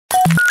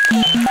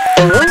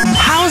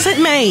How's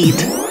it made?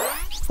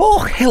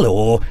 Oh,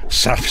 hello,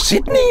 Sir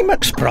Sidney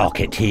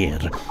McSprocket here.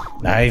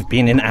 I've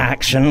been in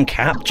action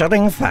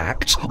capturing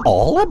facts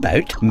all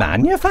about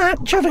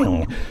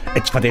manufacturing.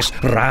 It's for this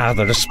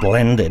rather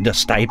splendid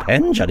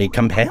stipendiary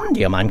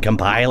compendium I'm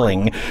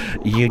compiling.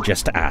 You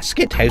just ask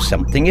it how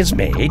something is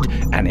made,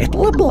 and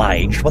it'll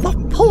oblige with a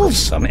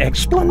fulsome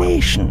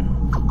explanation.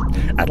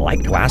 I'd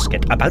like to ask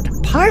it about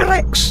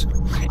Pyrex.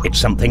 It's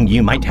something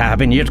you might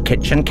have in your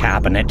kitchen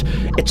cabinet.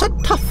 It's a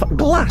tough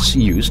glass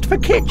used for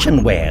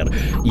kitchenware.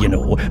 You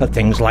know,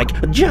 things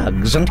like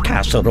jugs and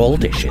casserole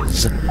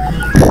dishes.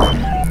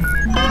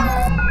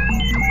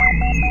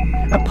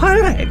 A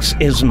Pyrex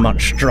is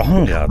much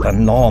stronger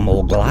than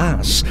normal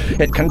glass.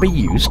 It can be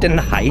used in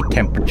high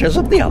temperatures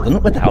of the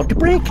oven without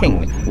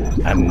breaking.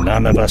 And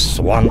none of us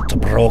want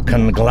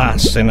broken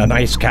glass in a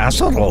nice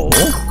casserole.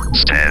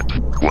 Step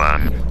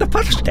 1. The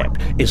first step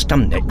is to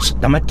mix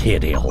the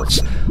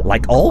materials.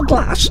 Like all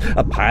glass,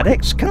 a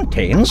Pyrex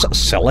contains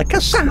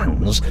silica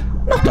sands,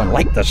 not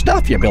unlike the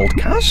stuff you build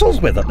castles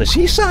with at the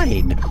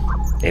seaside.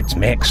 It's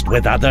mixed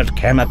with other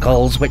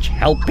chemicals which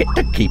help it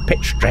to keep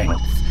its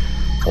strength.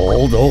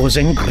 All those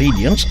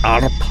ingredients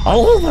are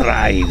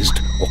pulverised.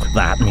 Oh,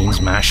 that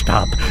means mashed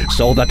up,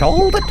 so that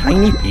all the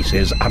tiny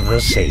pieces are the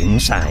same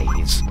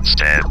size.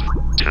 Step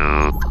 2.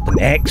 The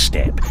next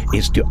step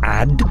is to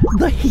add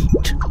the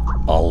heat.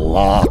 A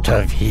lot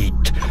of heat.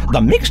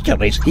 The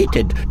mixture is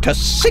heated to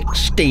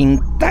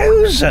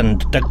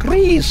 16,000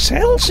 degrees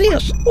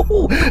Celsius.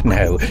 Oh,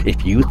 now,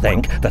 if you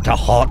think that a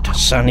hot,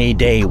 sunny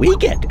day we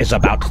get is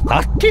about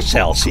 30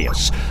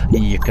 Celsius,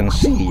 you can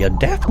see you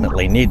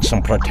definitely need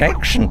some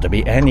protection to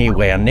be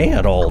anywhere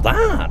near all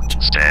that.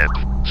 Step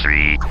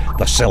 3.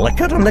 The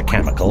silica and the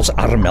chemicals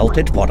are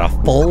melted for a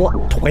full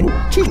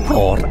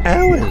 24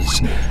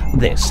 hours.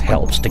 This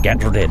helps to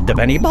get rid of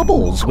any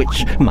bubbles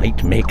which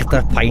might make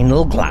the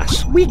final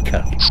glass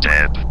weaker.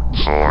 Step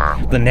 4.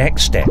 The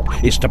next step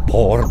is to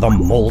pour the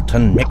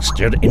molten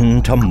mixture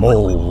into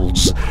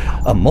moulds.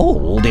 A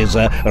mould is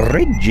a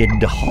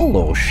rigid,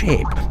 hollow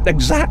shape,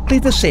 exactly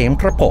the same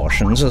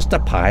proportions as the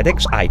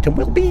Pyrex item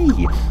will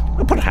be.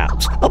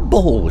 Perhaps a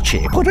bowl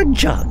shape or a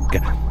jug.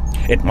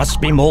 It must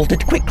be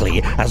moulded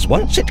quickly, as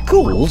once it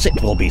cools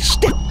it will be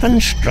stiff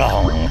and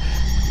strong.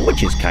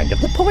 Which is kind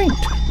of the point,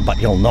 but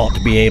you'll not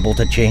be able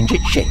to change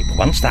its shape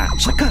once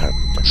that's occurred.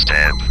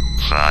 Step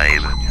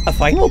 5. A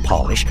final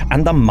polish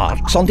and the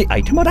marks on the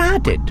item are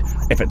added.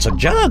 If it's a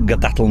jug,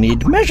 that'll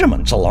need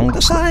measurements along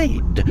the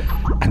side.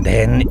 And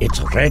then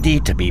it's ready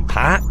to be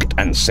packed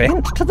and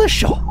sent to the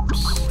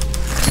shops.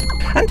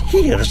 And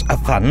here's a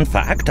fun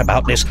fact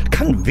about this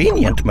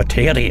convenient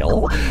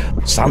material.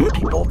 Some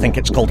people think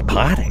it's called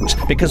Pyrex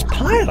because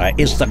pyra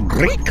is the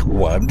Greek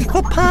word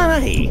for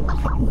pie.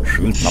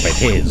 Truth of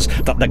it is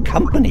that the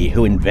company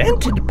who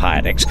invented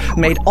Pyrex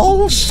made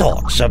all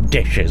sorts of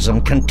dishes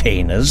and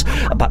containers,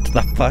 but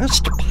the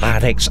first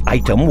Pyrex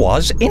item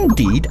was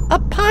indeed a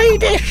pie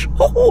dish.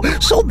 Oh,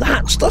 so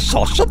that's the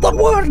source of the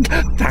word.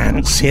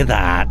 Fancy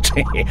that.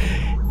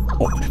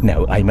 Oh,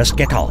 now I must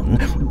get on,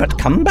 but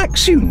come back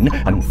soon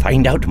and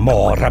find out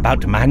more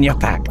about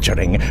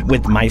manufacturing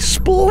with my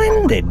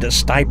splendid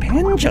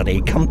stipendiary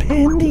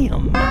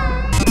compendium.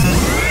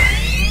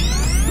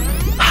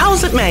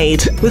 How's it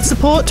made? With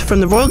support from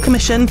the Royal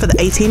Commission for the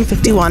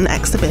 1851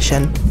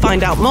 exhibition.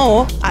 Find out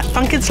more at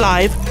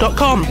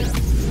funkidslive.com.